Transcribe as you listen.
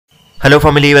Hello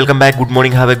family, welcome back. Good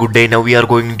morning, have a good day. Now we are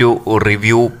going to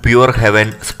review Pure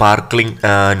Heaven sparkling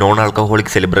non-alcoholic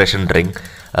celebration drink,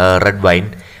 red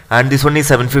wine. And this one is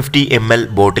 750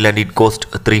 ml bottle and it cost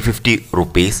 350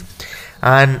 rupees.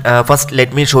 And first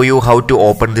let me show you how to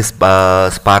open this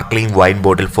sparkling wine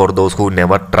bottle for those who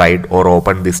never tried or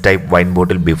opened this type wine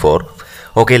bottle before.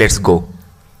 Okay, let's go.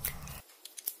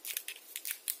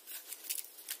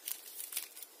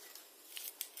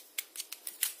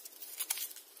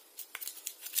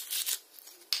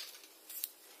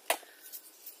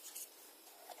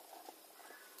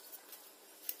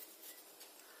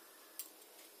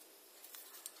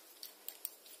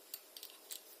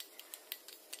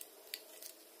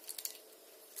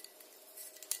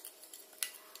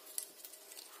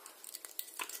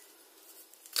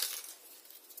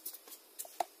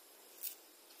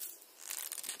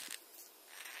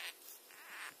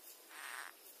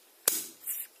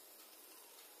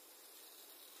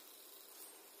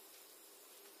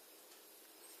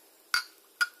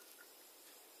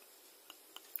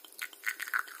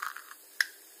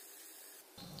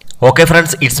 Okay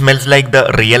friends, it smells like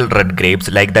the real red grapes,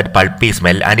 like that pulpy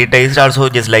smell, and it tastes also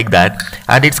just like that,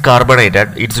 and it's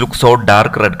carbonated. It looks so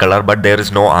dark red color, but there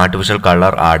is no artificial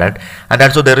color added, and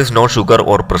also there is no sugar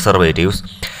or preservatives,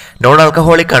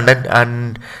 non-alcoholic content,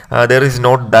 and there is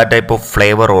not that type of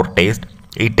flavor or taste.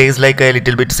 It tastes like a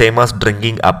little bit same as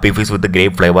drinking Appy with the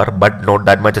grape flavor, but not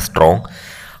that much strong,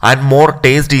 and more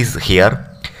taste is here,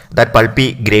 that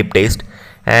pulpy grape taste,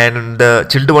 and the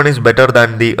chilled one is better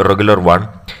than the regular one.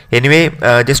 Anyway,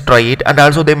 just try it. And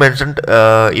also they mentioned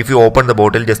if you open the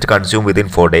bottle, just consume within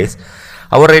 4 days.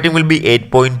 Our rating will be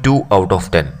 8.2 out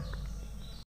of 10.